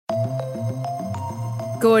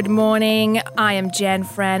Good morning, I am Jan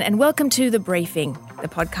Fran and welcome to The Briefing, the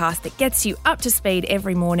podcast that gets you up to speed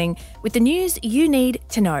every morning with the news you need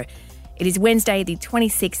to know. It is Wednesday the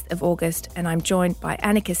 26th of August and I'm joined by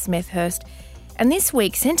Annika Smethurst. And this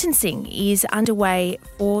week, sentencing is underway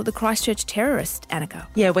for the Christchurch terrorist, Annika.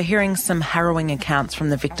 Yeah, we're hearing some harrowing accounts from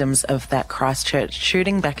the victims of that Christchurch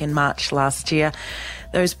shooting back in March last year.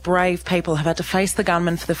 Those brave people have had to face the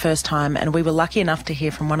gunman for the first time, and we were lucky enough to hear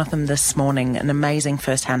from one of them this morning, an amazing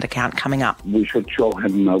first-hand account coming up. We should show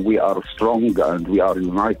him we are strong and we are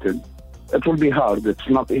united. It will be hard. It's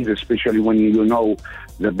not easy, especially when you know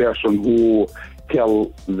the person who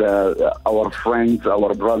killed our friends,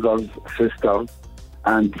 our brothers, sisters,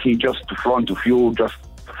 and he just in front of you, just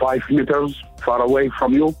 5 meters far away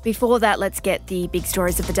from you. Before that, let's get the big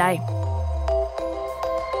stories of the day.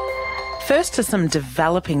 First to some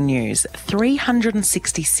developing news.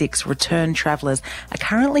 366 return travellers are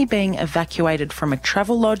currently being evacuated from a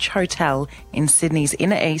Travelodge hotel in Sydney's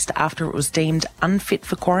inner east after it was deemed unfit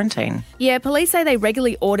for quarantine. Yeah, police say they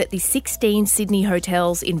regularly audit the 16 Sydney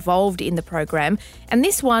hotels involved in the program, and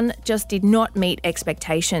this one just did not meet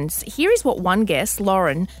expectations. Here is what one guest,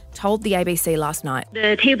 Lauren, told the ABC last night.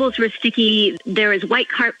 The tables were sticky. There was white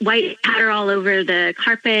powder all over the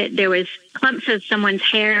carpet. There was clumps of someone's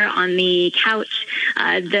hair on the couch.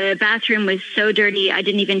 The bathroom was so dirty, I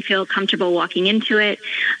didn't even feel comfortable walking into it.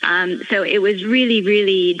 So it was really,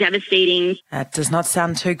 really devastating. That does not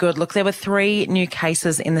sound too good. Look, there were 3 new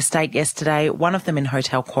cases in the state yesterday, one of them in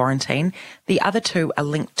hotel quarantine. The other 2 are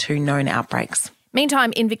linked to known outbreaks.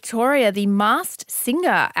 Meantime, in Victoria, the Masked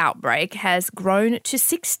Singer outbreak has grown to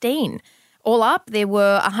 16. All up, there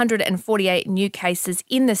were 148 new cases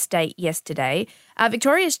in the state yesterday.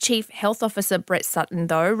 Victoria's Chief Health Officer, Brett Sutton,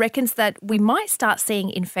 though, reckons that we might start seeing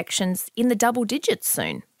infections in the double digits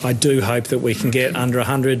soon. I do hope that we can get under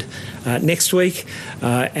 100 next week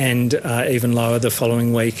and even lower the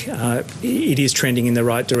following week. It is trending in the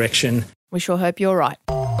right direction. We sure hope you're right.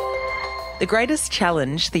 The greatest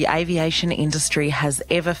challenge the aviation industry has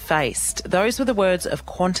ever faced. Those were the words of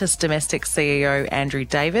Qantas domestic CEO Andrew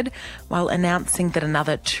David while announcing that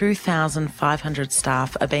another 2,500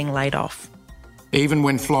 staff are being laid off. Even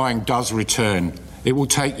when flying does return, it will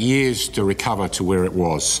take years to recover to where it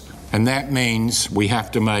was. And that means we have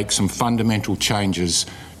to make some fundamental changes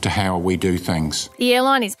to how we do things. The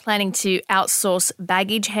airline is planning to outsource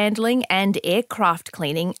baggage handling and aircraft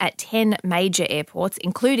cleaning at 10 major airports,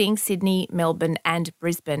 including Sydney, Melbourne and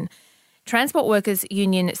Brisbane. Transport Workers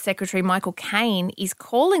Union Secretary Michael Caine is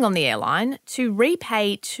calling on the airline to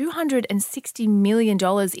repay $260 million in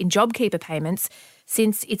JobKeeper payments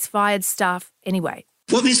since it's fired staff anyway.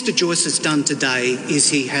 What Mr Joyce has done today is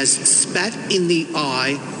he has spat in the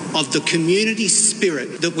eye of the community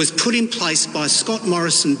spirit that was put in place by Scott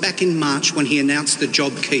Morrison back in March when he announced the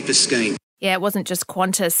JobKeeper scheme. Yeah, it wasn't just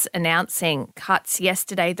Qantas announcing cuts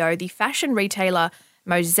yesterday, though. The fashion retailer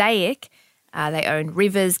Mosaic, they own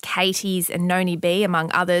Rivers, Katie's and Noni B,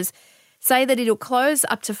 among others, say that it'll close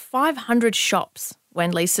up to 500 shops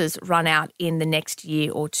when leases run out in the next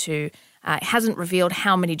year or two. It hasn't revealed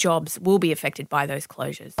how many jobs will be affected by those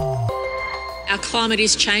closures. Our climate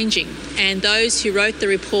is changing, and those who wrote the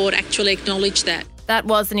report actually acknowledge that. That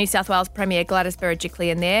was the New South Wales Premier Gladys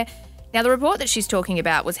Berejiklian there. Now, the report that she's talking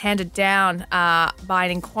about was handed down by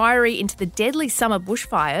an inquiry into the deadly summer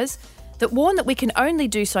bushfires that warn that we can only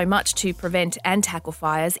do so much to prevent and tackle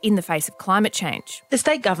fires in the face of climate change. The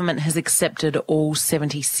state government has accepted all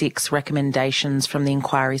 76 recommendations from the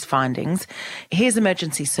inquiry's findings. Here's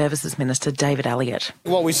Emergency Services Minister David Elliott.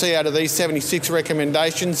 What we see out of these 76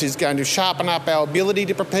 recommendations is going to sharpen up our ability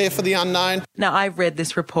to prepare for the unknown. Now, I read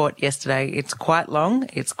this report yesterday. It's quite long,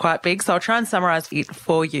 it's quite big, so I'll try and summarise it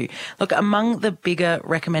for you. Look, among the bigger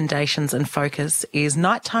recommendations and focus is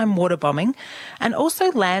nighttime water bombing, and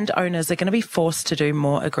also landowners are going to be forced to do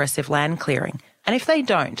more aggressive land clearing. And if they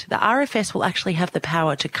don't, the RFS will actually have the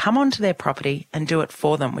power to come onto their property and do it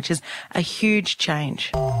for them, which is a huge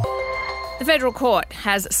change. The federal court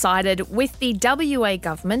has sided with the WA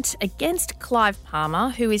government against Clive Palmer,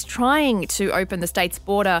 who is trying to open the state's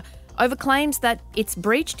border over claims that it's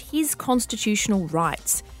breached his constitutional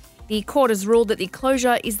rights. The court has ruled that the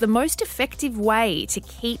closure is the most effective way to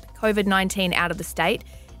keep COVID-19 out of the state,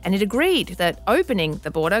 and it agreed that opening the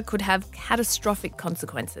border could have catastrophic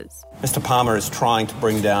consequences. Mr Palmer is trying to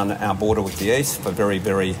bring down our border with the east for very,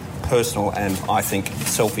 very personal and, I think,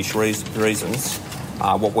 selfish reasons.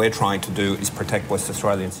 What we're trying to do is protect West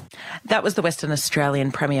Australians. That was the Western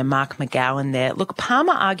Australian Premier Mark McGowan there. Look,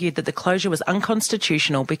 Palmer argued that the closure was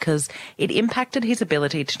unconstitutional because it impacted his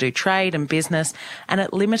ability to do trade and business and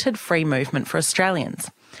it limited free movement for Australians.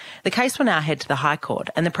 The case will now head to the High Court,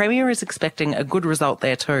 and the Premier is expecting a good result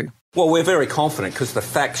there too. Well, we're very confident because the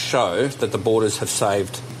facts show that the borders have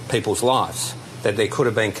saved people's lives, that there could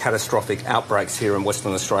have been catastrophic outbreaks here in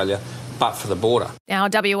Western Australia but for the border. Now,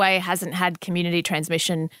 WA hasn't had community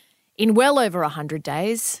transmission in well over 100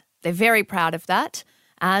 days. They're very proud of that,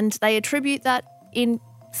 and they attribute that in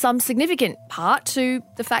some significant part to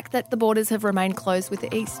the fact that the borders have remained closed with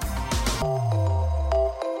the East.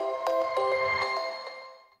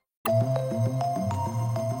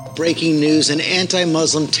 Breaking news, an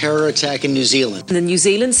anti-Muslim terror attack in New Zealand. In the New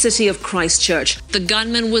Zealand city of Christchurch. The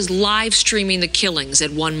gunman was live streaming the killings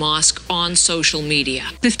at one mosque on social media.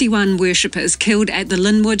 51 worshippers killed at the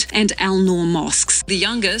Linwood and Al Noor mosques. The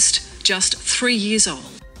youngest, just 3 years old.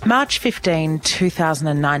 March 15,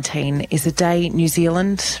 2019 is a day New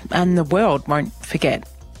Zealand and the world won't forget.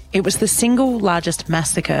 It was the single largest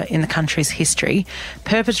massacre in the country's history,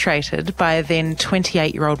 perpetrated by a then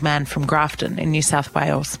 28-year-old man from Grafton in New South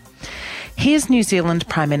Wales. Here's New Zealand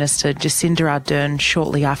Prime Minister Jacinda Ardern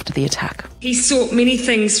shortly after the attack. He sought many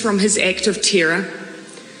things from his act of terror,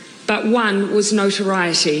 but one was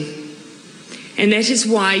notoriety. And that is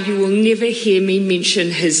why you will never hear me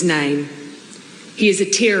mention his name. He is a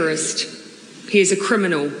terrorist. He is a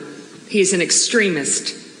criminal. He is an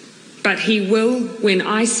extremist. But he will, when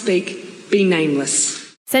I speak, be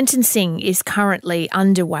nameless. Sentencing is currently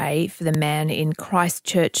underway for the man in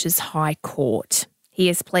Christchurch's High Court. He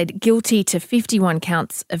has pled guilty to 51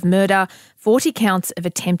 counts of murder, 40 counts of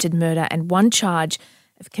attempted murder and one charge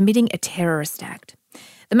of committing a terrorist act.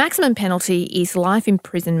 The maximum penalty is life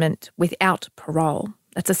imprisonment without parole.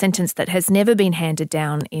 That's a sentence that has never been handed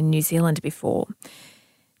down in New Zealand before.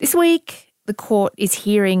 This week, the court is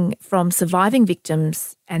hearing from surviving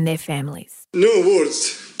victims and their families. No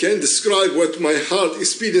words can describe what my heart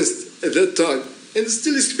experienced at that time and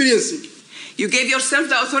still experiencing. You gave yourself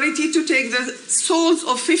the authority to take the souls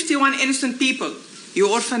of 51 innocent people.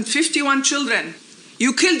 You orphaned 51 children.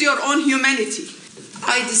 You killed your own humanity.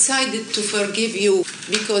 I decided to forgive you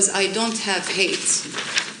because I don't have hate.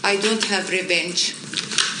 I don't have revenge.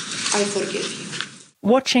 I forgive you.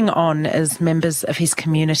 Watching on as members of his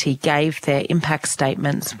community gave their impact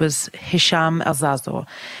statements was Hisham Al-Zazor.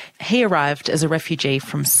 He arrived as a refugee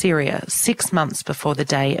from Syria 6 months before the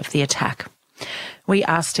day of the attack. We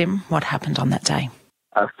asked him what happened on that day.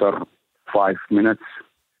 After 5 minutes,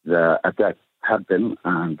 the attack happened,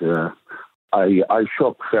 and I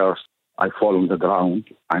shocked first. I fall on the ground.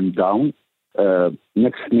 I'm down.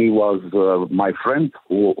 Next to me was my friend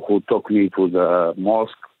who took me to the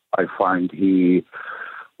mosque. I find he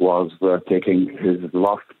was taking his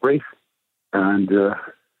last breath. And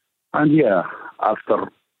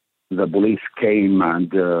after the police came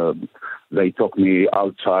and they took me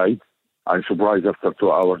outside, I surprised after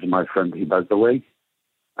 2 hours my friend, he passed away.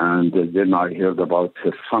 And then I heard about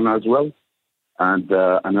his son as well. And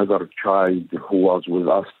another child who was with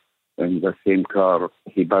us in the same car,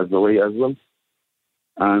 he passed away as well.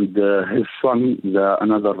 And his son,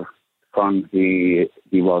 another son, he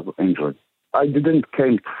was injured. I didn't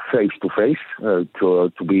came face to face,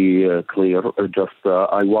 to be clear. Just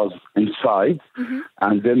I was inside,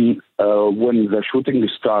 and then when the shooting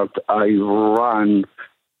started, I ran,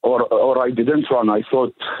 or I didn't run. I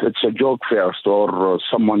thought it's a joke first, or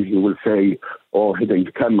someone who will say, "Oh, hitting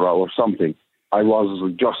the camera" or something. I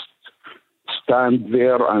was just stand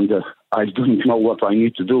there, and I didn't know what I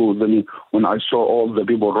need to do. Then when I saw all the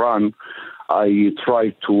people run, I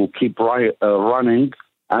tried to keep running.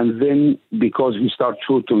 And then because he started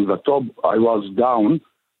shooting the top, I was down.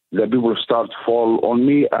 The people started fall on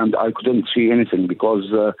me, and I couldn't see anything because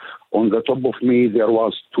on the top of me there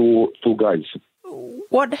was two guys.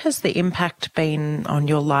 What has the impact been on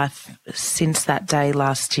your life since that day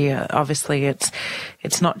last year? Obviously,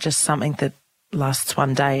 it's not just something that lasts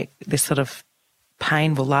one day. This sort of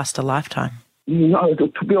pain will last a lifetime. No,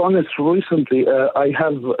 to be honest, recently I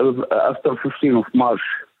have, after 15th of March,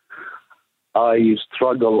 I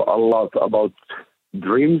struggle a lot about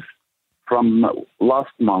dreams. From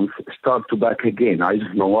last month, start to back again. I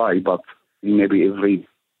don't know why, but maybe every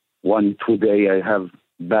 1-2 days I have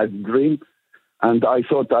bad dream. And I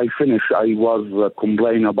thought I finished. I was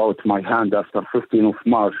complaining about my hand after 15th of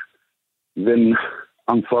March. Then,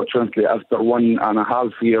 unfortunately, after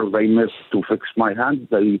 1.5 years, they missed to fix my hand.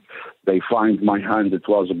 They find my hand, it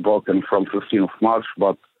was broken from 15th of March,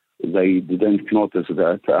 but they didn't notice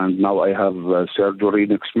that. And now I have surgery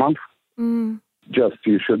next month. Just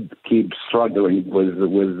you should keep struggling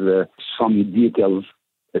with some details.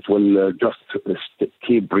 It will just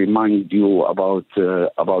keep remind you about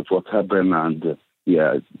what happened, and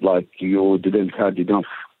like you didn't have enough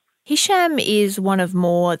Hisham is one of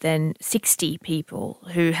more than 60 people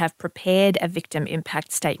who have prepared a victim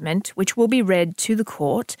impact statement, which will be read to the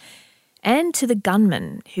court and to the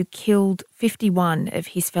gunman who killed 51 of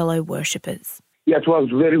his fellow worshippers. Yeah, it was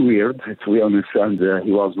very weird, to be honest, and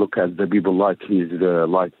he was looking at the people like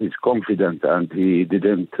he's confident, and he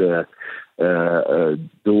didn't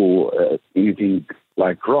do anything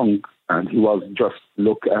like wrong, and he was just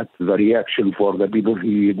look at the reaction for the people.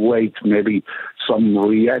 He wait, maybe some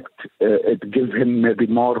react, it gives him maybe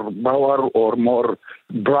more power or more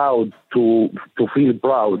proud to feel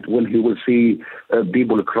proud when he will see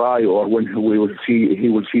people cry, or when he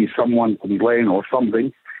will see someone complain or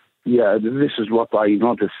something. Yeah, this is what I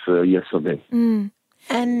noticed yesterday. Mm.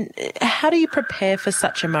 And how do you prepare for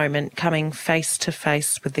such a moment, coming face to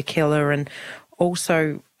face with the killer and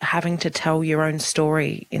also having to tell your own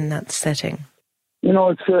story in that setting? You know,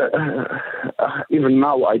 it's even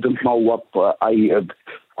now I don't know what of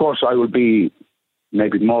course, I will be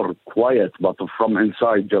maybe more quiet, but from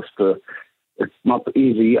inside, just it's not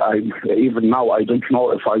easy. Even now I don't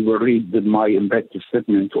know if I will read my impact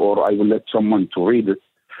statement or I will let someone to read it.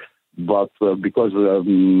 But because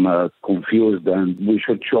I'm confused, and we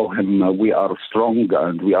should show him we are strong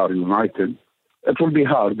and we are united. It will be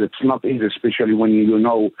hard. It's not easy, especially when you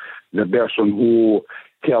know the person who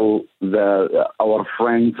killed our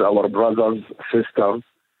friends, our brothers, sisters,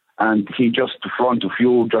 and he just in front of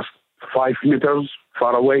you, just 5 meters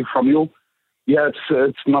far away from you. Yeah,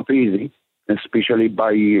 it's not easy, especially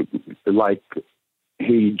by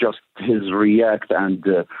his react, and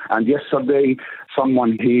yesterday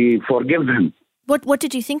someone he forgave him. What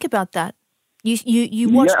did you think about that? You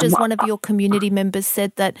watched as one of your community members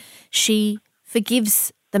said that she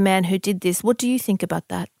forgives the man who did this. What do you think about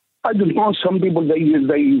that? I don't know. Some people they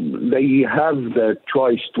have the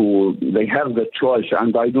choice,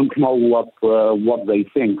 and I don't know what they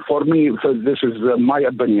think. For me, this is my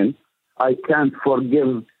opinion. I can't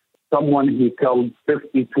forgive someone he killed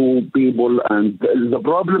 52 people, and the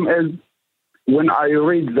problem is when I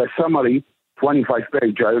read the summary, 25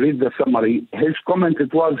 page, I read the summary, his comment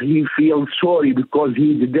it was he feels sorry because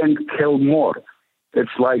he didn't kill more.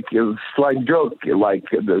 It's like a slight joke,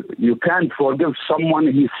 you can't forgive someone,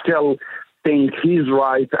 he still thinks he's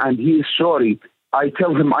right and he's sorry. I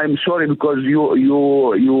tell him I'm sorry because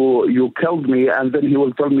you killed me, and then he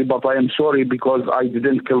will tell me, but I am sorry because I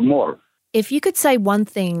didn't kill more. If you could say one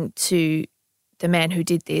thing to the man who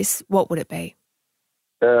did this, what would it be?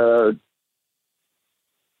 Well,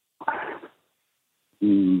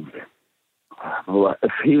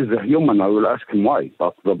 if he's a human, I will ask him why.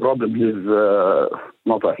 But the problem is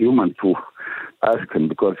not a human to ask him,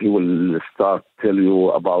 because he will start tell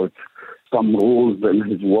you about some rules in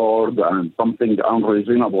his word and something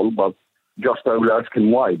unreasonable. But just I will ask him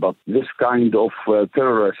why. But this kind of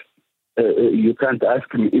terrorist, you can't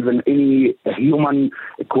ask him even any human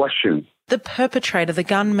question. The perpetrator, the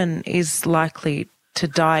gunman, is likely to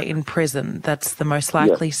die in prison. That's the most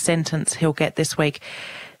likely sentence he'll get this week.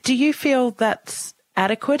 Do you feel that's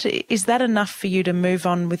adequate? Is that enough for you to move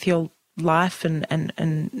on with your life and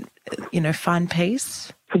find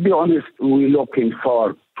peace? To be honest, we're looking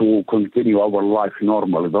forward to continue our life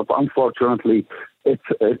normally, but unfortunately,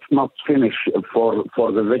 it's not finished for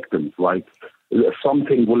the victims. Like,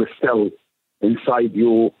 something will still inside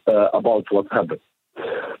you about what happened.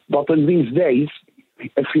 But in these days,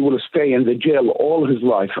 if he will stay in the jail all his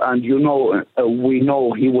life, and we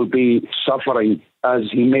know he will be suffering as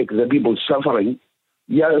he make the people suffering,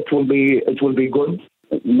 it will be good.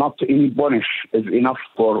 Not any punish is enough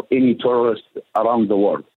for any terrorist around the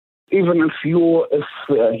world. Even if he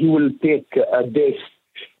will take a death,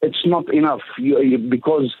 it's not enough,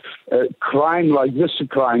 because crime like this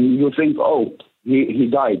crime, you think, he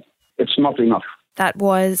died. It's not enough. That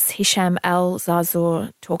was Hisham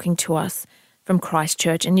Al-Zazur talking to us from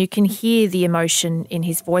Christchurch, and you can hear the emotion in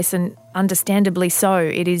his voice, and understandably so.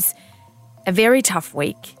 It is a very tough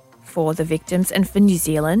week for the victims and for New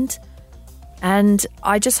Zealand, and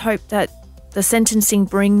I just hope that the sentencing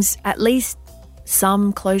brings at least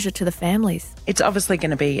some closure to the families. It's obviously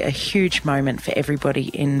going to be a huge moment for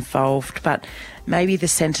everybody involved, but maybe the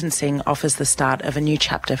sentencing offers the start of a new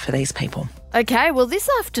chapter for these people. Okay, well, this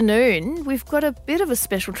afternoon we've got a bit of a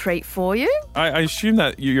special treat for you. I assume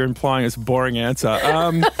that you're implying it's a boring answer.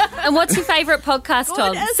 And what's your favourite podcast,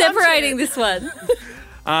 Tom? Separating this one.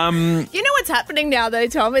 You know what's happening now, though,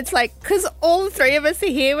 Tom? It's like, because all three of us are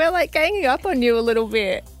here, we're like ganging up on you a little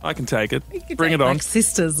bit. I can take it. Bring it on. Like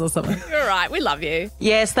sisters or something. You're right. We love you.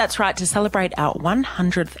 Yes, that's right. To celebrate our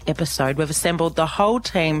 100th episode, we've assembled the whole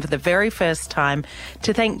team for the very first time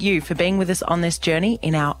to thank you for being with us on this journey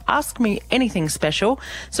in our Ask Me Anything special.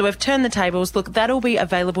 So we've turned the tables. Look, that'll be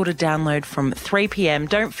available to download from 3 p.m.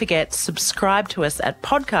 Don't forget, subscribe to us at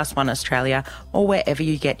Podcast One Australia or wherever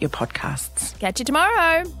you get your podcasts. Catch you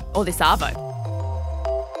tomorrow. Or this arvo.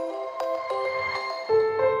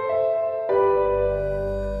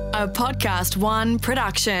 A Podcast One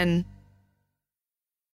production.